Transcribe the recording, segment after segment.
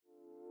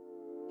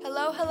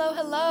Hello, hello,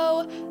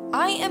 hello.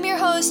 I am your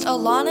host,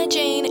 Alana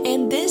Jane,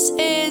 and this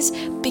is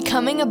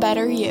Becoming a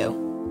Better You.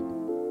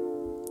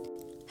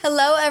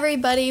 Hello,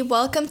 everybody.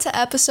 Welcome to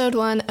episode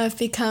 1 of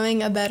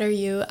Becoming a Better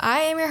You.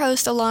 I am your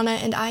host,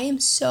 Alana, and I am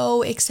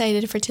so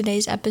excited for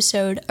today's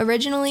episode.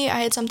 Originally,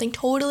 I had something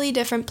totally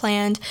different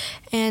planned,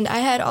 and I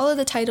had all of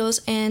the titles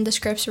and the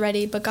scripts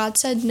ready, but God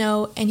said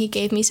no, and He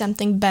gave me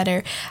something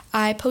better.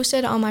 I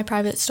posted on my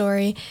private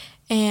story,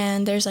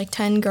 and there's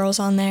 10 girls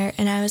on there,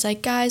 and I was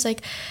like, guys,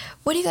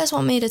 what do you guys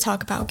want me to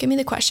talk about? Give me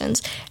the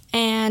questions.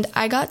 And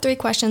I got 3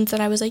 questions that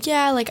I was like,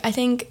 I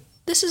think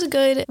this is a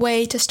good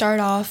way to start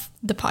off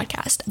the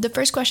podcast. The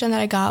first question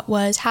that I got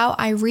was how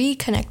I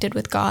reconnected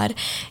with God.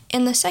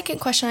 And the second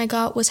question I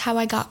got was how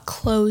I got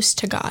close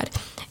to God.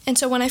 And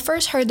so when I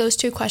first heard those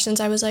 2 questions,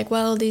 I was like,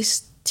 well,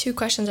 these 2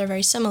 questions are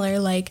very similar,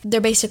 they're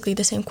basically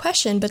the same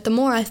question. But the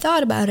more I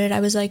thought about it,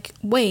 I was like,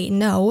 wait,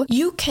 no,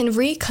 you can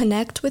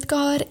reconnect with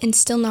God and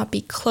still not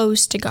be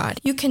close to God.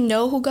 You can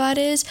know who God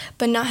is,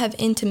 but not have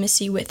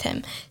intimacy with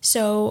Him.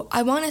 So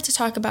I wanted to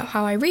talk about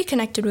how I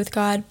reconnected with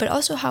God, but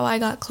also how I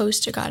got close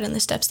to God and the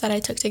steps that I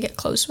took to get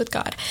close with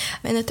God.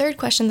 And the third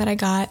question that I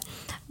got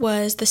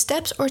was the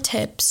steps or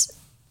tips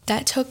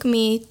that took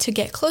me to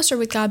get closer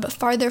with God, but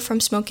farther from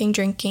smoking,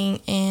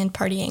 drinking, and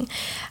partying.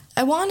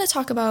 I want to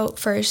talk about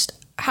first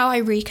how I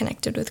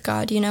reconnected with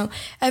God.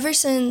 Ever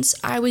since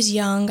I was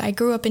young, I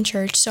grew up in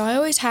church, so I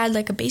always had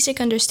a basic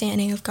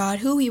understanding of God,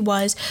 who He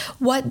was,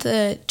 what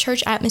the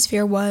church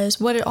atmosphere was,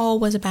 what it all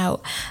was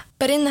about.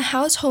 But in the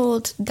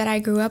household that I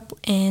grew up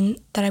in,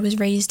 that I was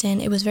raised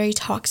in, it was very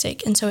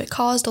toxic, and so it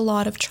caused a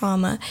lot of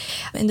trauma.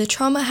 And the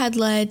trauma had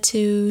led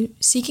to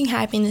seeking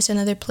happiness in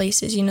other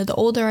places. The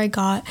older I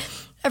got,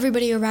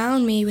 everybody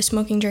around me was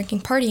smoking, drinking,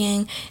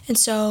 partying, and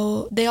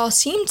so they all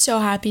seemed so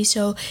happy,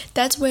 so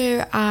that's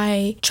where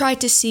I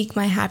tried to seek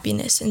my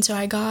happiness, and so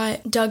I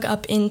got dug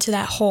up into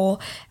that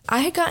hole. I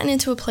had gotten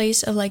into a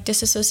place of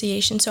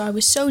disassociation, so I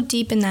was so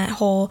deep in that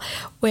hole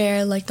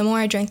where the more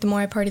I drank, the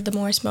more I partied, the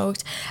more I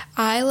smoked.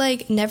 I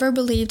never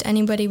believed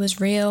anybody was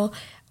real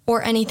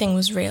or anything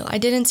was real. I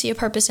didn't see a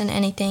purpose in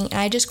anything, and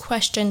I just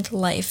questioned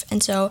life,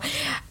 and so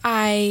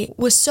I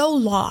was so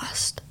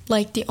lost.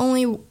 The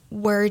only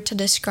word to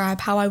describe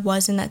how I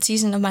was in that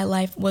season of my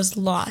life was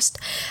lost.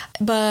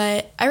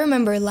 But I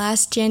remember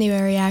last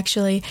January,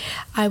 actually,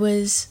 I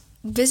was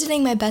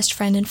visiting my best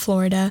friend in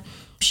Florida.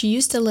 She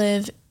used to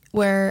live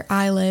where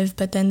I live,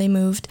 but then they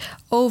moved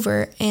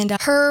over, and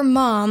her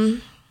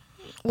mom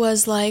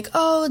was like,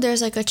 oh,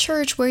 there's a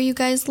church where you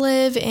guys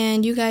live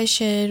and you guys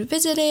should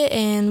visit it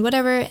and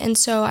whatever. And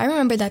so I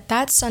remember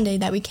that Sunday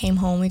that we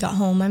got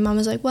home, my mom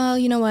was like, well,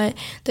 you know what,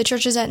 the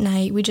church is at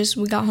night, we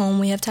got home,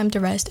 we have time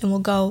to rest, and we'll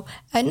go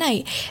at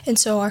night. And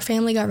so our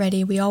family got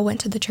ready, we all went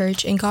to the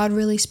church, and God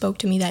really spoke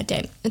to me that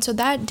day. And so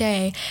that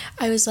day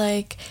I was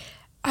like,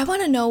 I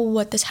want to know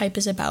what this hype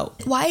is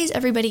about. Why is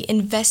everybody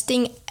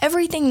investing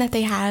everything that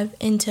they have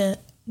into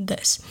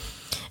this?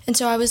 And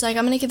so I was like,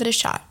 I'm gonna give it a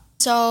shot.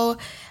 So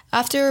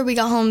after we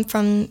got home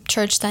from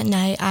church that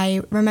night,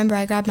 I remember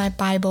I grabbed my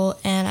Bible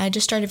and I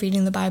just started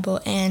reading the Bible.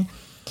 And,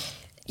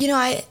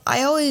 I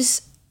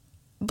always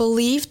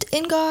believed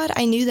in God.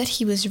 I knew that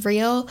He was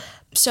real.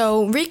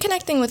 So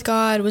reconnecting with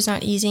God was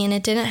not easy, and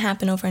it didn't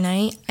happen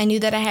overnight. I knew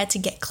that I had to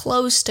get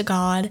close to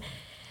God.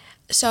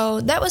 So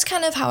that was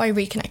kind of how I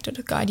reconnected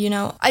with God,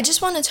 I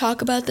just want to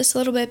talk about this a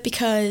little bit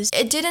because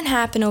it didn't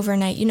happen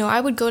overnight.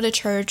 I would go to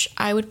church,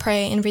 I would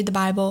pray and read the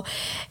Bible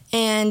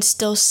and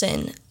still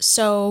sin.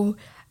 So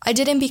I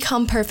didn't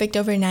become perfect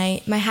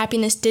overnight. My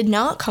happiness did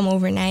not come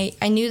overnight.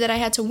 I knew that I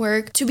had to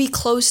work to be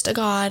close to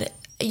God.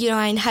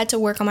 I had to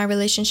work on my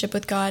relationship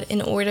with God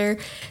in order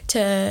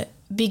to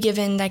be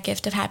given that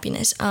gift of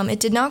happiness. It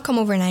did not come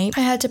overnight.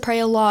 I had to pray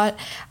a lot.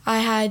 I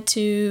had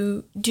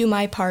to do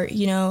my part,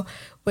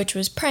 which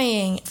was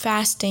praying,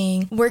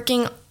 fasting,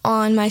 working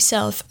on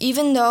myself.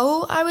 Even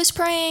though I was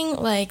praying,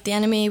 the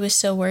enemy was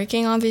still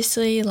working,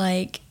 obviously,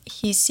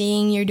 he's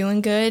seeing you're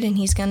doing good and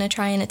he's gonna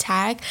try and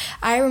attack.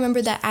 I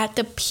remember that at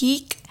the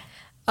peak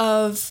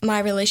of my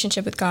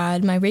relationship with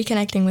God, my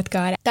reconnecting with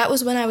God, that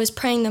was when I was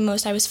praying the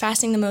most, I was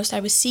fasting the most, I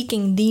was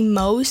seeking the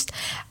most.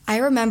 I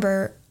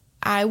remember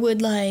I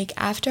would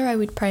after I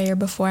would pray or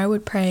before I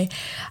would pray,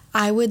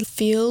 I would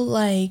feel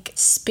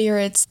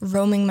spirits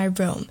roaming my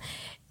room.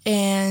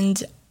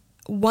 And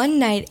one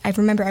night, I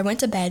remember I went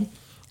to bed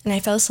and I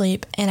fell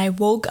asleep and I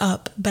woke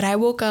up, but I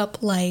woke up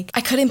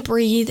I couldn't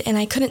breathe and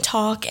I couldn't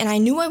talk, and I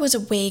knew I was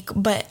awake,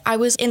 but I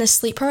was in a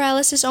sleep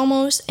paralysis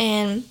almost,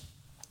 and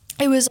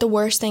it was the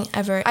worst thing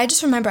ever. I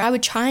just remember I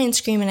would try and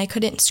scream and I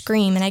couldn't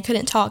scream, and I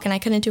couldn't talk and I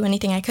couldn't do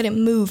anything. I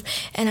couldn't move.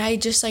 And I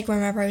just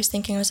remember I was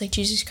thinking, I was like,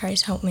 Jesus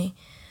Christ, help me.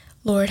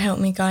 Lord, help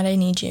me. God, I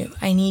need you.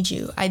 I need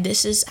you. I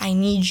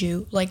need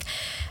you.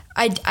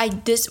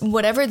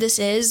 Whatever this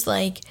is,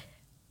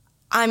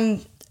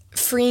 I'm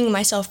freeing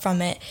myself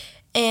from it.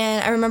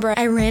 And I remember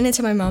I ran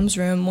into my mom's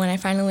room when I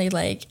finally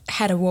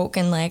had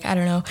awoken, I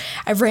don't know.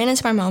 I ran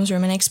into my mom's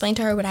room and I explained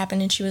to her what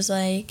happened, and she was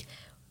like,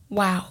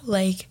 wow,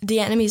 like the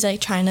enemy's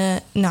like trying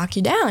to knock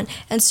you down.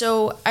 And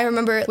so I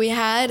remember we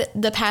had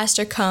the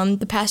pastor come,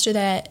 the pastor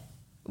that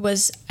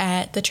was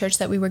at the church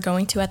that we were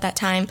going to at that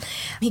time.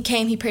 He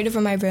came, he prayed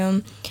over my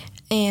room,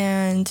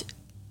 and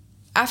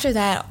after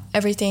that,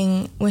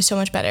 everything was so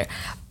much better.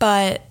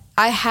 But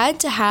I had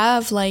to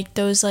have like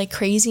those like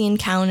crazy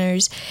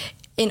encounters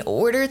in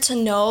order to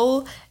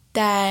know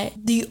that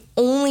the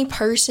only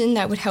person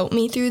that would help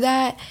me through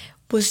that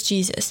was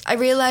Jesus. I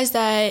realized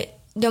that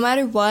no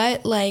matter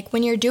what, like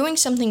when you're doing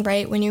something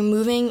right, when you're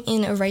moving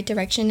in a right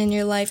direction in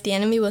your life, the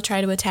enemy will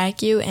try to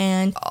attack you,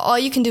 and all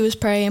you can do is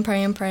pray and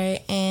pray and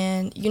pray,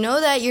 and you know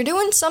that you're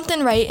doing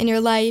something right in your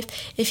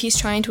life if he's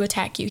trying to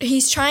attack you.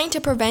 He's trying to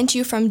prevent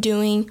you from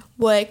doing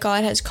what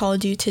God has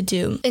called you to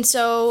do. And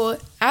so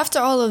after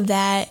all of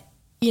that,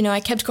 you know, I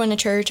kept going to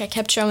church, I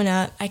kept showing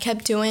up, I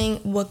kept doing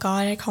what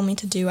God had called me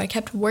to do. I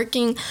kept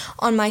working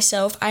on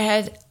myself. I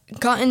had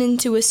gotten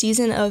into a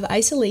season of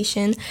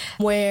isolation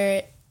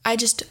where I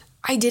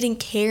didn't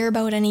care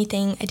about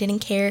anything. I didn't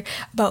care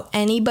about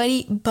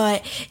anybody,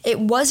 but it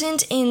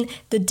wasn't in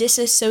the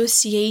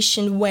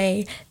disassociation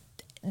way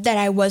that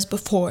I was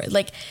before.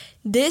 Like,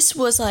 this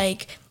was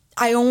like,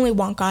 I only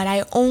want God.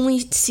 I only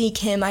seek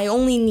him. I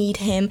only need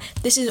him.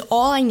 This is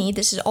all I need.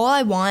 This is all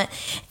I want.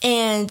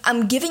 And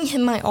I'm giving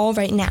him my all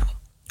right now.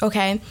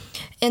 Okay?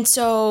 And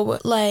so,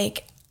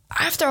 like,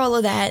 after all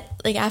of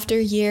that, like, after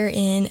a year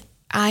in,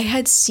 I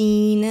had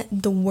seen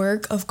the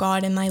work of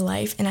God in my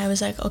life, and I was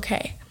like,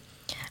 okay,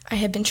 I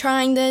had been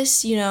trying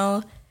this, you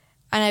know,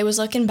 and I was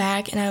looking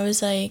back, and I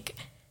was like,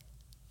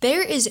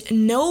 there is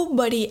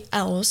nobody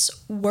else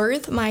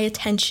worth my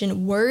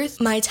attention,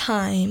 worth my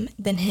time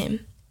than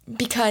him.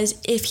 Because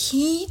if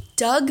he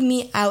dug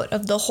me out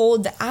of the hole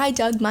that I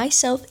dug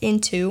myself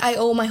into, I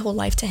owe my whole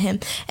life to him.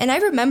 And I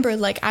remember,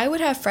 like, I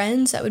would have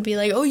friends that would be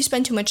like, oh, you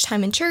spend too much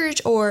time in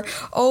church, or,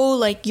 oh,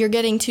 like, you're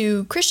getting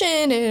too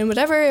Christian and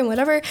whatever. And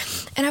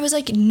I was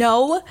like,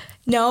 no,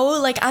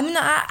 like, I'm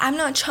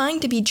not trying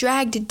to be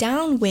dragged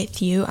down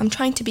with you. I'm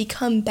trying to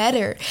become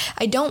better.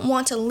 I don't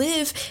want to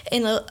live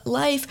in a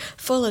life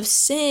full of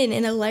sin,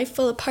 in a life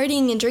full of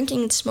partying and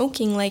drinking and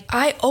smoking. Like,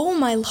 I owe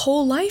my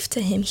whole life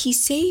to him. He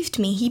saved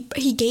me.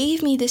 He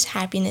gave me this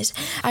happiness.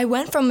 I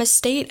went from a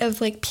state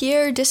of like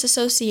pure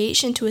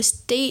disassociation to a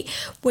state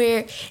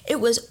where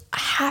it was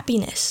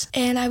happiness.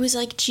 And I was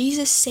like,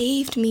 Jesus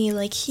saved me.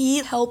 Like, he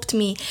helped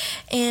me.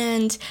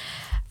 And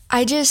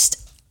I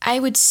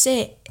would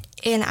sit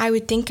and I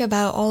would think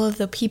about all of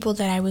the people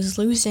that I was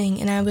losing,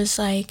 and I was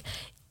like,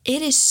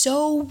 it is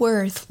so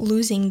worth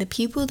losing the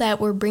people that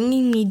were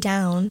bringing me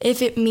down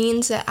if it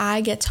means that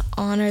I get to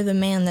honor the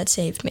man that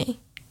saved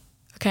me.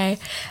 Okay?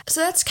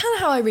 So that's kind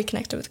of how I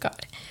reconnected with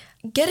God.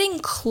 Getting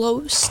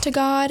close to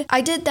God,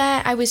 I did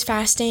that. I was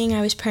fasting, I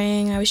was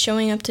praying, I was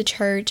showing up to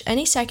church.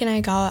 Any second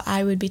I got,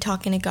 I would be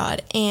talking to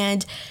God.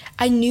 And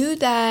I knew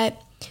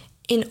that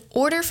in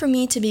order for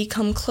me to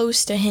become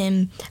close to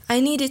him, I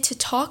needed to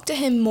talk to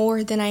him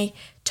more than I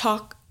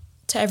talk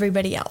to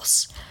everybody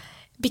else,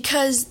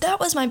 because that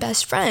was my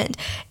best friend.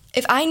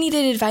 If I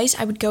needed advice,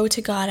 I would go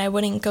to God. I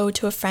wouldn't go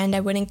to a friend. I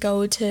wouldn't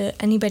go to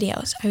anybody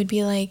else. I would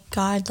be like,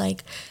 God,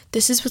 like,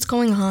 this is what's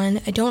going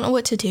on. I don't know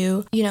what to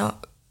do. You know,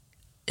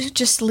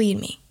 just lead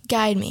me,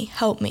 guide me,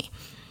 help me.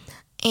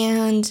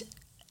 And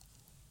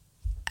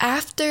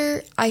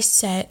after I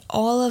set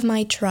all of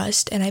my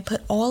trust and I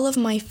put all of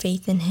my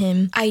faith in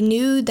him, I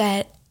knew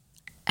that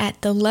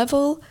at the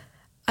level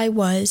I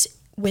was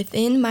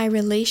within my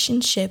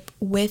relationship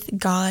with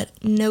God,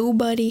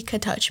 nobody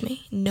could touch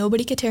me.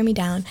 Nobody could tear me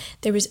down.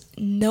 There was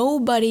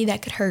nobody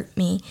that could hurt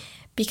me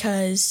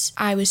because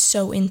I was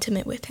so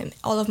intimate with him.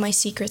 All of my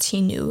secrets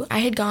he knew. I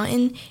had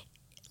gotten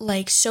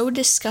like so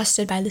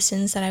disgusted by the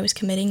sins that I was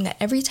committing that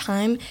every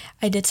time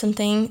I did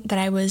something that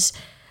I was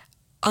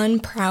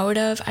unproud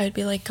of, I would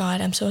be like, God,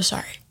 I'm so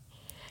sorry.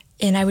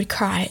 And I would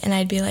cry and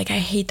I'd be like, I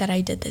hate that I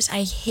did this.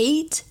 I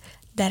hate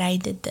that I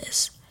did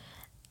this.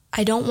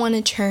 I don't want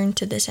to turn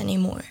to this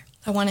anymore.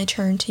 I want to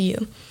turn to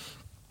you.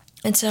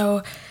 And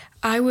so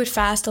I would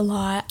fast a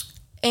lot,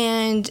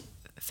 and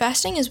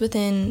fasting is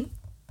within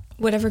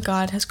whatever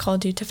God has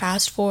called you to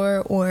fast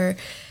for, or,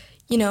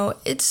 you know,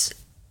 it's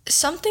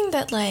something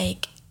that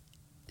like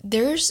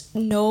there's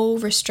no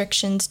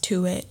restrictions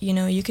to it. You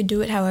know, you could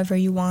do it however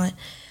you want.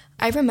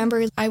 I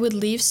remember I would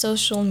leave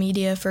social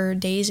media for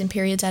days and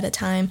periods at a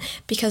time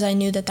because I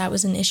knew that that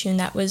was an issue and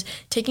that was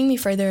taking me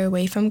further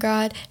away from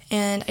God.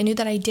 And I knew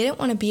that I didn't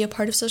want to be a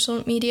part of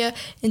social media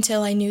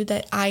until I knew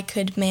that I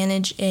could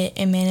manage it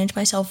and manage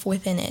myself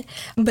within it.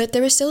 But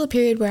there was still a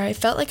period where I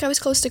felt like I was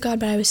close to God,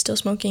 but I was still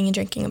smoking and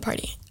drinking and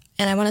partying.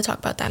 And I want to talk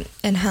about that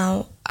and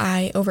how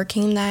I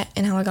overcame that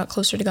and how I got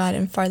closer to God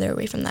and farther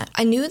away from that.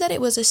 I knew that it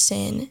was a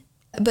sin,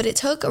 but it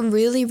took a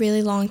really,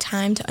 really long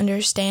time to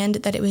understand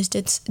that it was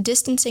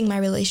distancing my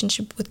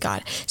relationship with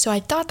God. So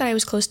I thought that I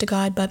was close to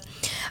God, but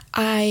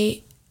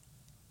I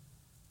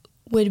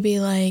would be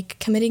like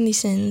committing these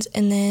sins,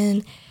 and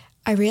then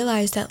I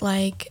realized that,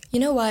 like, you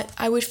know what,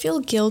 I would feel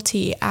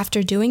guilty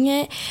after doing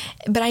it,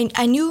 but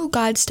I knew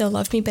God still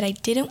loved me, but I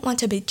didn't want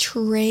to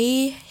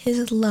betray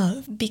his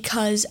love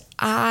because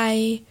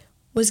I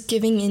was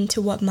giving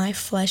into what my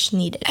flesh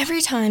needed.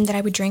 Every time that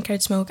I would drink, I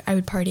would smoke, I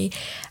would party,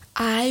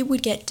 I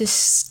would get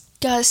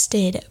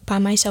disgusted by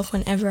myself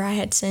whenever I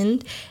had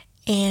sinned,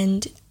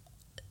 and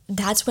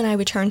that's when I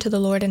would turn to the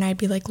Lord and I'd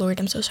be like, Lord,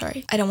 I'm so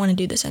sorry. I don't want to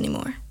do this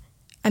anymore.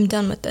 I'm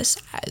done with this.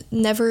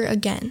 Never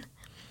again.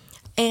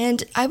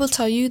 And I will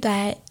tell you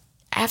that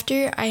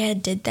after I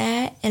had did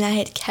that and I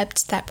had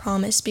kept that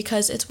promise,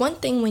 because it's one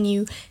thing when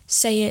you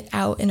say it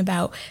out and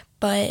about,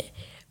 but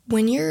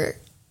when you're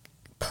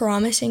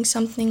promising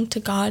something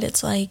to God,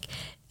 it's like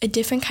a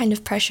different kind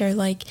of pressure.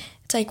 Like,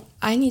 it's like,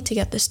 I need to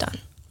get this done.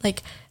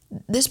 Like,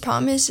 this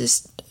promise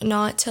is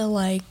not to,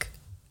 like,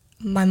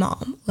 my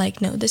mom.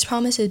 Like, no, this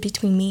promise is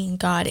between me and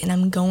God, and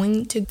I'm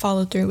going to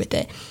follow through with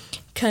it.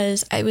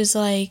 Because I was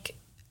like,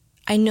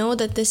 I know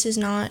that this is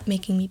not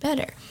making me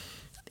better.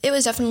 It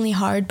was definitely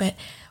hard, but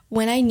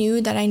when I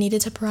knew that I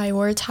needed to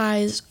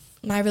prioritize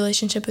my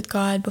relationship with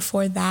God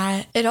before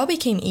that, it all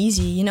became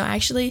easy. You know,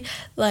 actually,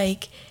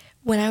 like,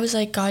 when I was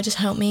like, God, just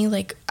help me,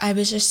 like, I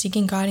was just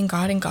seeking God and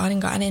God and God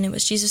and God, and it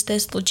was Jesus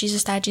this, Lord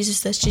Jesus that,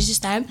 Jesus this, Jesus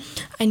that.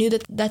 I knew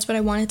that that's what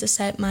I wanted to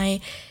set my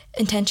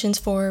intentions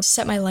for,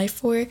 set my life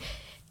for.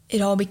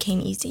 It all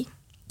became easy.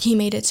 He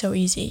made it so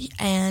easy,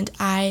 and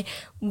I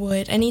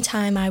would,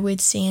 anytime I would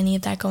see any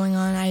of that going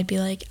on, I'd be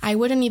like, I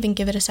wouldn't even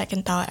give it a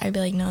second thought. I'd be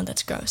like, no,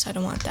 that's gross. I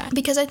don't want that.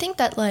 Because I think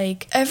that,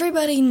 like,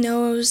 everybody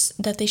knows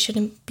that they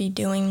shouldn't be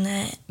doing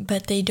that,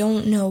 but they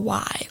don't know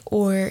why,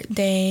 or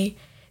they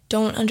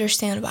don't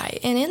understand why.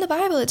 And in the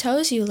Bible, it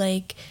tells you,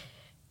 like,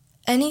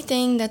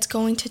 anything that's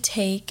going to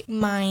take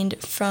mind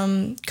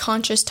from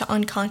conscious to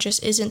unconscious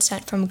isn't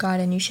sent from God,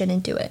 and you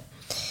shouldn't do it.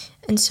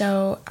 And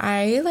so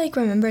I, like,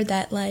 remembered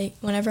that, like,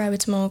 whenever I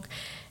would smoke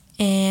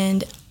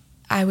and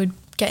I would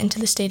get into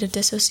the state of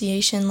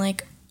dissociation,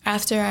 like,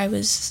 after I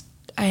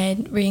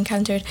had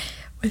re-encountered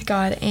with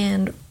God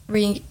and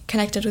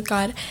reconnected with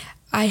God,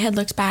 I had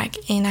looked back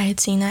and I had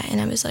seen that,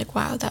 and I was like,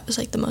 wow, that was,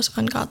 like, the most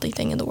ungodly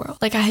thing in the world.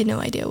 Like, I had no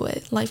idea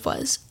what life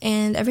was.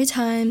 And every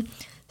time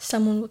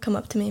someone would come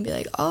up to me and be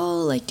like,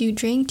 oh, like, do you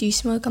drink? Do you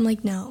smoke? I'm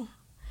like, no,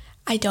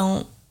 I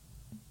don't,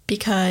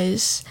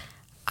 because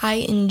I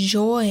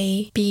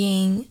enjoy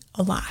being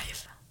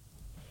alive.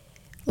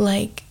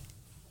 Like,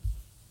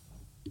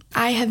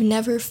 I have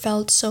never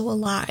felt so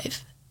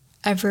alive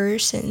ever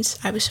since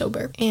I was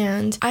sober.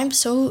 And I'm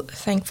so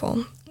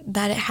thankful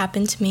that it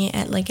happened to me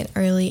at, like, an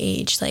early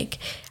age. Like,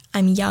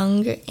 I'm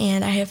young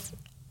and I have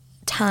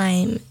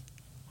time,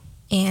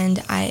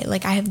 and I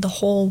have the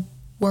whole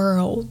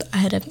world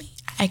ahead of me.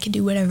 I can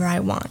do whatever I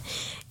want.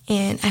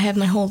 And I have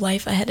my whole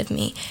life ahead of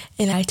me.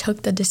 And I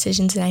took the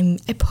decisions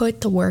and I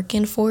put the work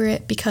in for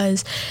it,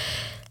 because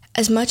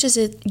as much as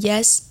it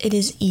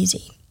is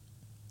easy.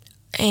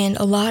 And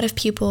a lot of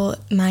people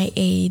my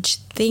age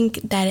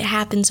think that it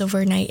happens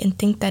overnight and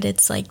think that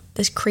it's like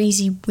this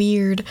crazy,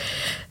 weird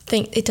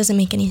thing. It doesn't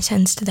make any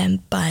sense to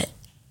them. But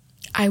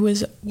I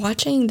was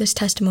watching this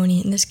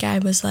testimony, and this guy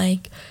was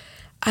like,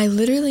 I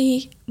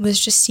literally was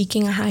just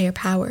seeking a higher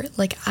power.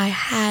 Like, I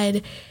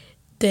had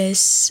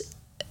this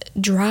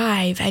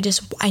drive.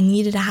 I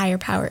needed a higher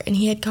power, and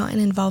he had gotten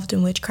involved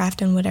in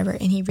witchcraft and whatever,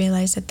 and he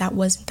realized that that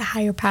wasn't the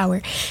higher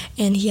power.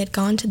 And he had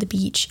gone to the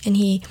beach, and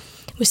he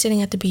was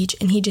sitting at the beach,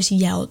 and he just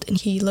yelled, and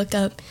he looked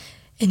up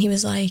and he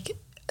was like,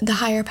 the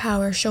higher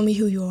power, show me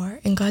who you are.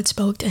 And God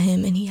spoke to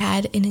him, and he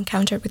had an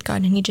encounter with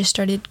God, and he just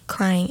started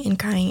crying and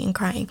crying and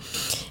crying.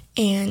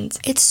 And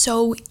it's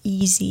so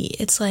easy.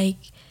 It's like,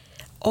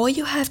 all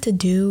you have to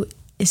do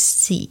is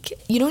seek.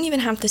 You don't even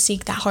have to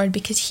seek that hard,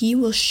 because he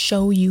will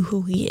show you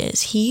who he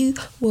is. He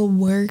will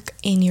work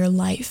in your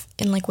life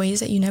in, like, ways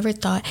that you never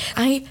thought.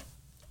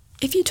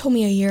 If you told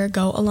me a year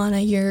ago,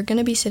 Alana, you're going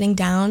to be sitting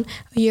down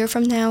a year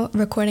from now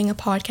recording a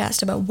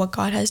podcast about what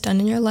God has done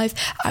in your life,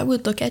 I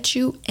would look at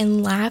you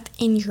and laugh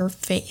in your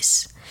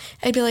face.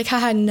 I'd be like,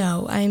 haha,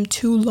 no, I am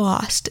too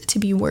lost to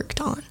be worked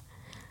on.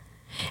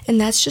 And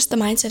that's just the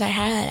mindset I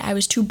had. I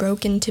was too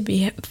broken to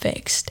be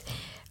fixed.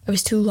 I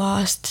was too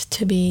lost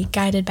to be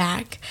guided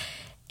back.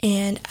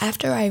 And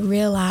after I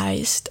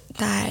realized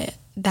that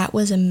that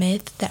was a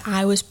myth that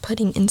I was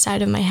putting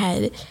inside of my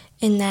head,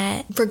 and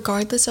that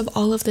regardless of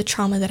all of the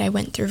trauma that I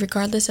went through,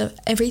 regardless of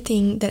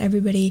everything that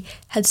everybody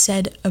had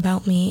said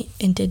about me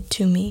and did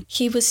to me,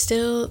 he was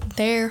still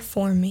there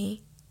for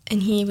me.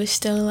 And he was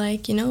still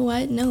like, you know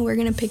what? No, we're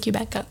going to pick you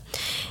back up.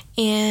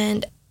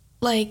 And,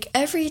 like,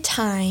 every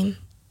time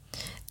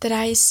that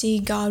I see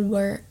God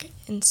work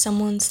in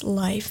someone's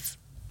life,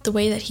 the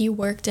way that he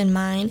worked in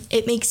mine,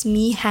 it makes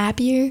me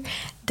happier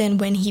than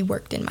when he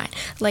worked in mine.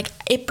 Like,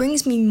 it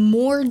brings me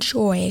more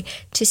joy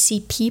to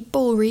see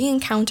people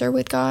re-encounter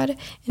with God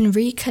and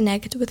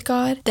reconnect with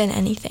God than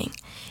anything.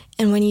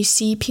 And when you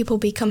see people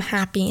become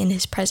happy in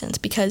his presence,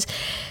 because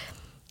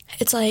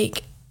it's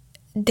like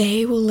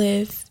they will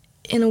live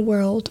in a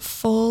world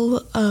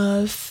full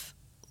of,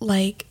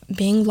 like,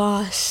 being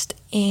lost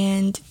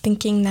and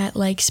thinking that,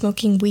 like,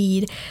 smoking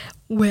weed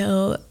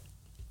will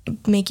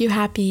make you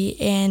happy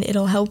and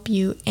it'll help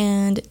you.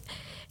 And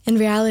in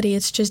reality,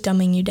 it's just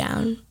dumbing you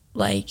down.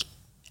 Like,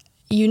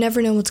 you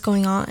never know what's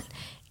going on.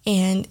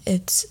 And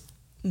it's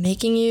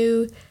making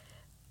you,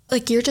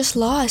 like, you're just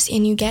lost,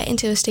 and you get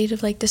into a state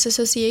of, like,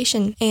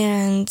 disassociation.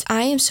 And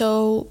I am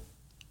so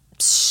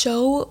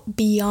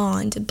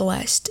beyond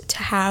blessed to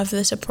have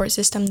the support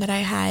system that I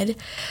had,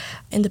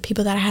 and the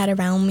people that I had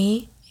around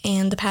me,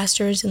 and the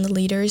pastors and the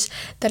leaders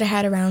that I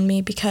had around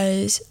me,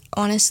 because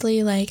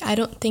honestly, like, I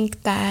don't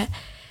think that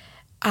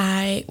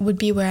I would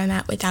be where I'm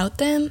at without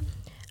them.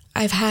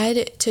 I've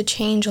had to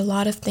change a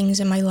lot of things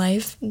in my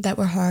life that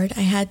were hard.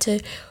 I had to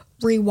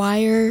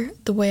rewire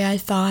the way I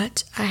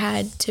thought. I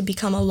had to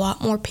become a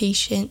lot more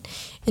patient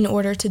in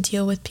order to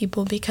deal with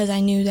people, because I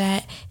knew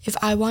that if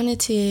I wanted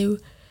to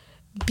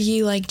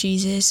be like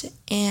Jesus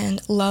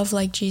and love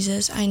like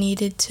Jesus, I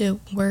needed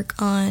to work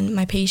on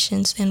my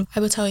patience. And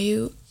I will tell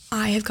you,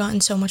 I have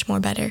gotten so much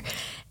more better.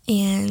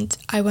 And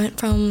I went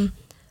from,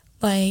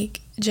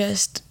 like,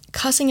 just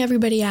cussing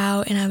everybody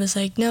out, and I was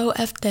like, no,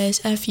 F this,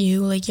 F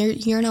you, like,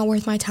 you're not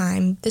worth my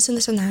time, this and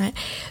this and that,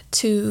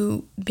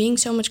 to being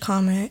so much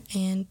calmer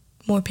and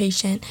more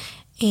patient,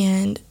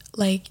 and,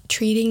 like,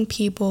 treating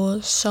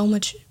people so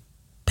much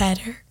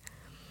better.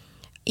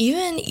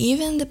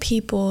 Even the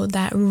people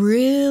that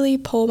really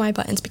pull my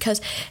buttons, because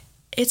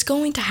it's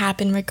going to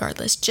happen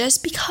regardless.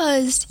 Just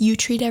because you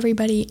treat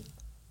everybody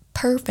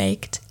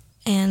perfect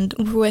and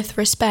with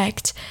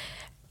respect,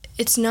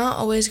 it's not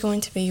always going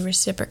to be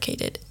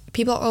reciprocated.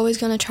 People are always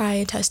going to try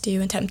and test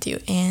you and tempt you.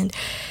 And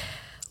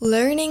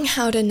learning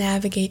how to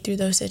navigate through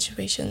those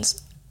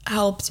situations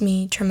helped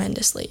me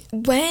tremendously.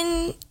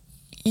 When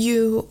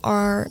you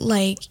are,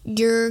 like,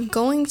 you're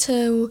going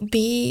to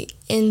be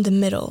in the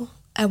middle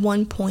at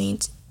one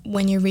point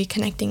when you're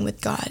reconnecting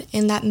with God.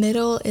 And that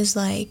middle is,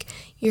 like,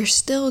 you're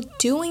still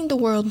doing the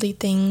worldly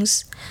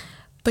things,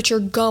 but you're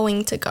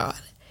going to God.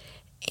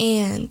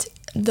 And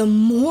the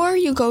more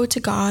you go to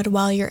God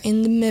while you're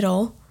in the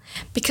middle,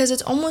 because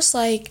it's almost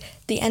like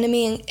the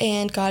enemy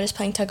and God is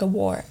playing tug of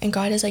war, and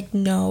God is like,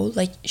 no,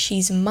 like,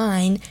 she's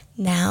mine,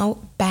 now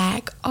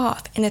back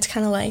off. And it's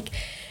kind of like,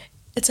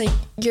 it's like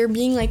you're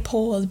being, like,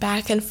 pulled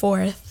back and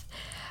forth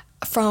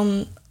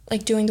from,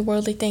 like, doing the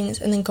worldly things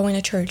and then going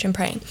to church and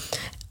praying.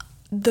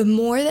 The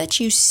more that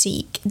you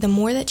seek, the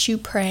more that you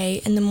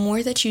pray, and the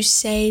more that you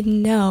say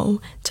no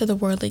to the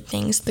worldly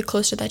things, the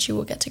closer that you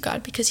will get to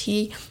God, because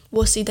He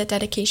will see that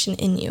dedication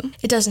in you.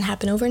 It doesn't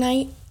happen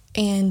overnight,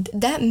 and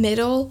that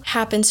middle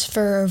happens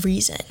for a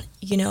reason,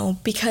 you know,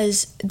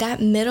 because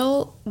that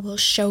middle will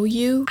show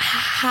you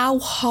how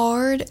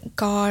hard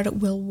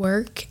God will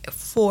work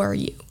for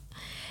you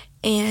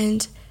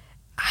and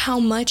how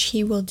much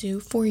He will do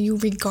for you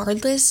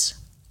regardless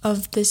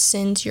of the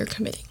sins you're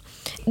committing.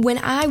 When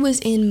I was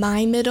in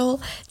my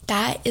middle,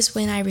 that is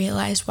when I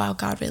realized, wow,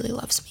 God really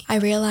loves me. I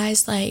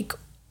realized, like,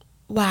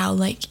 wow,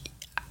 like,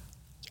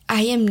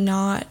 I am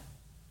not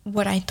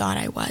what I thought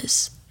I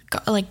was.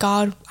 Like,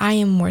 God, I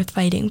am worth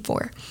fighting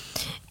for.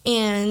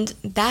 And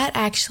that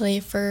actually,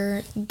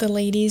 for the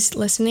ladies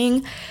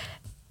listening,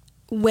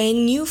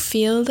 when you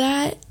feel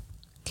that,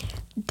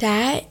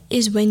 that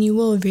is when you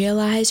will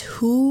realize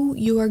who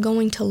you are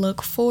going to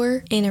look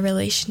for in a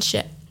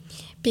relationship.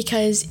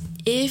 Because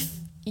if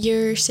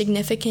your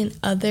significant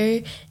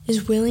other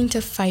is willing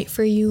to fight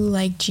for you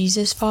like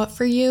Jesus fought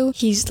for you,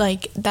 He's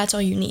like, that's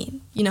all you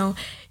need. You know,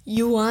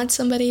 you want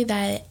somebody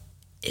that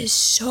is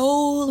so,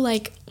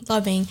 like,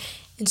 loving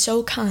and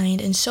so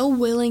kind and so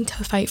willing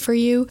to fight for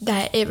you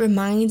that it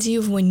reminds you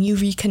of when you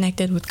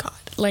reconnected with God.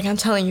 Like, I'm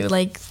telling you,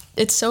 like,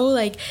 it's so,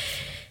 like,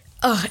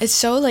 it's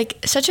so, like,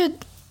 such a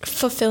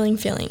fulfilling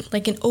feeling,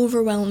 like an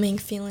overwhelming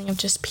feeling of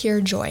just pure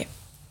joy.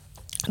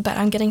 But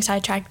I'm getting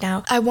sidetracked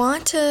now. I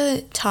want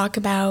to talk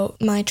about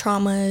my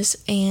traumas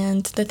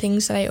and the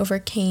things that I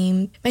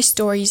overcame, my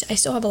stories. I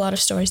still have a lot of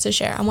stories to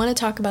share. I want to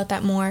talk about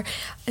that more.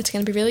 It's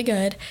going to be really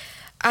good.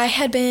 I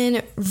had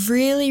been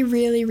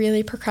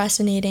really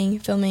procrastinating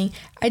filming.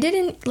 I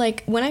didn't,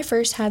 like, when I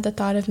first had the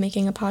thought of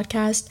making a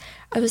podcast,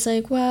 I was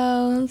like,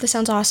 well, this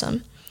sounds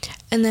awesome.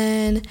 And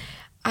then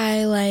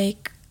I,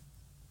 like,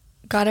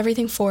 got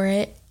everything for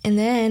it. And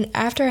then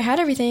after I had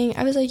everything,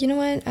 I was like, you know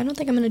what? I don't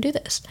think I'm going to do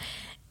this.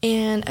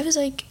 And I was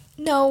like,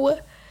 no.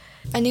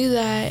 I knew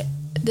that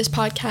this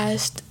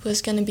podcast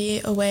was going to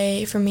be a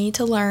way for me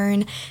to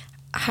learn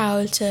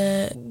how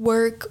to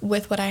work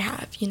with what I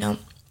have, you know.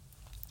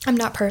 I'm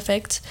not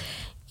perfect,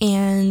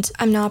 and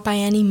I'm not by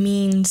any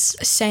means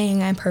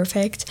saying I'm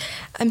perfect.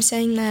 I'm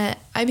saying that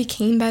I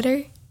became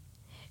better,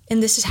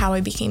 and this is how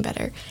I became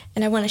better.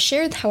 And I want to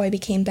share how I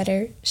became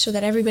better so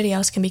that everybody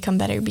else can become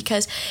better,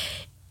 because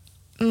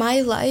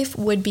my life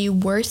would be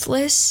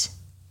worthless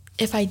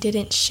if I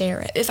didn't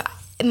share it.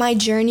 My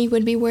journey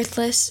would be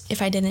worthless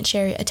if I didn't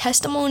share it. A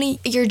testimony,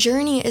 your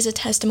journey is a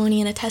testimony,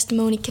 and a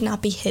testimony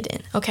cannot be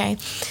hidden, okay?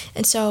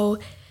 And so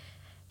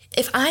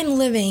if I'm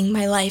living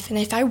my life, and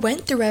if I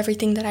went through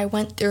everything that I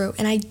went through,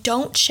 and I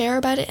don't share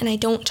about it, and I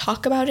don't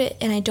talk about it,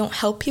 and I don't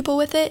help people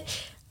with it,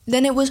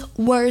 then it was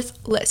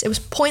worthless. It was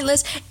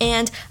pointless,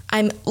 and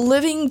I'm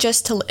living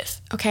just to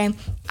live, okay?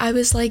 I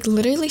was like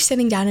literally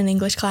sitting down in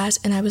English class,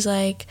 and I was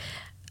like,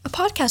 a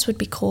podcast would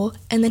be cool.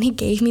 And then he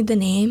gave me the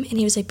name, and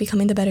he was like,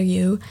 Becoming the Better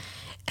You.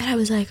 And I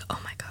was like, oh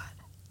my God,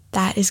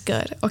 that is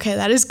good. Okay,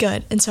 that is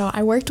good. And so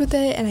I worked with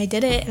it, and I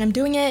did it, and I'm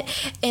doing it,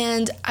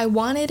 and I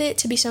wanted it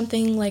to be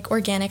something like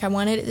organic. I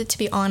wanted it to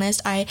be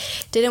honest. I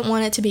didn't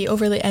want it to be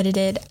overly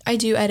edited. I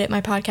do edit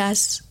my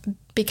podcasts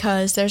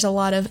because there's a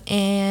lot of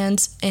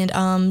ands and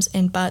ums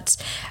and buts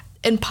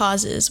and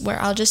pauses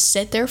where I'll just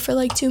sit there for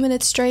like 2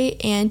 minutes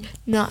straight and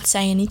not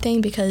say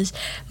anything because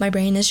my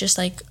brain is just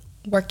like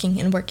working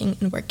and working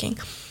and working.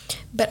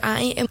 But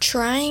I am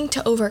trying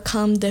to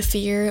overcome the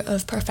fear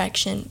of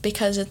perfection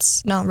because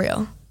it's not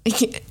real.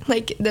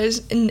 Like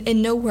there's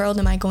in no world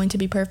am I going to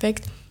be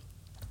perfect.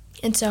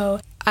 And so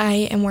I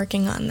am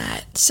working on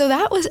that. So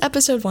that was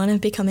episode 1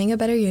 of Becoming a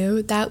Better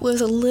You. That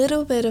was a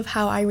little bit of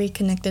how I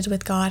reconnected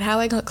with God, how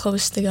I got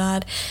close to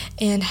God,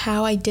 and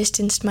how I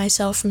distanced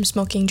myself from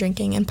smoking,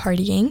 drinking, and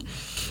partying.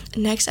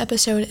 Next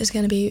episode is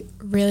going to be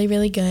really,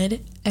 really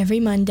good every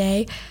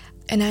Monday.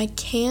 And I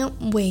can't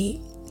wait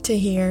to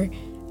hear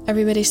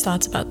everybody's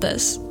thoughts about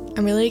this.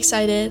 I'm really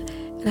excited,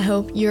 and I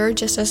hope you're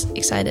just as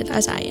excited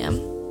as I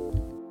am.